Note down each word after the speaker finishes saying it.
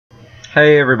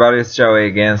Hey everybody, it's Joey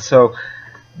again. So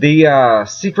the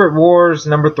Secret Wars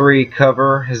 #3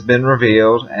 cover has been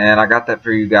revealed, and I got that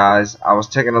for you guys. I was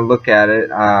taking a look at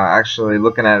it, actually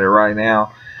looking at it right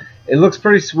now. It looks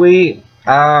pretty sweet.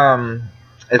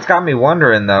 It's got me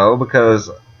wondering though, because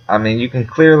I mean you can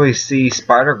clearly see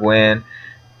Spider-Gwen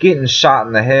getting shot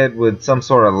in the head with some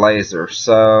sort of laser.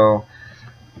 So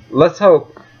let's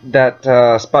hope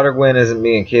that Spider-Gwen isn't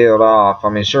being killed off. I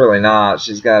mean, surely not.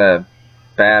 She's got a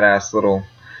badass little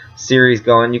series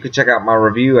going. You can check out my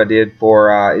review I did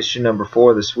for issue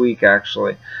 #4 this week,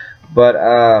 actually. But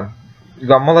I'm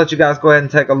gonna let you guys go ahead and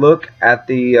take a look at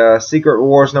the Secret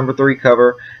Wars #3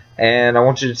 cover, and I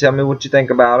want you to tell me what you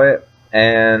think about it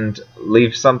and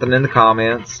leave something in the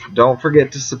comments. Don't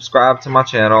forget to subscribe to my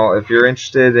channel if you're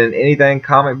interested in anything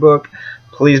comic book.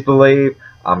 Please believe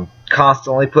I'm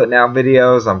constantly putting out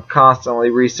videos. I'm constantly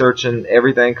researching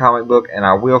everything comic book, and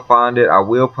I will find it, I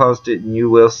will post it, and you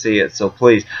will see it. So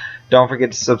please don't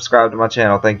forget to subscribe to my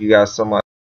channel. Thank you guys so much.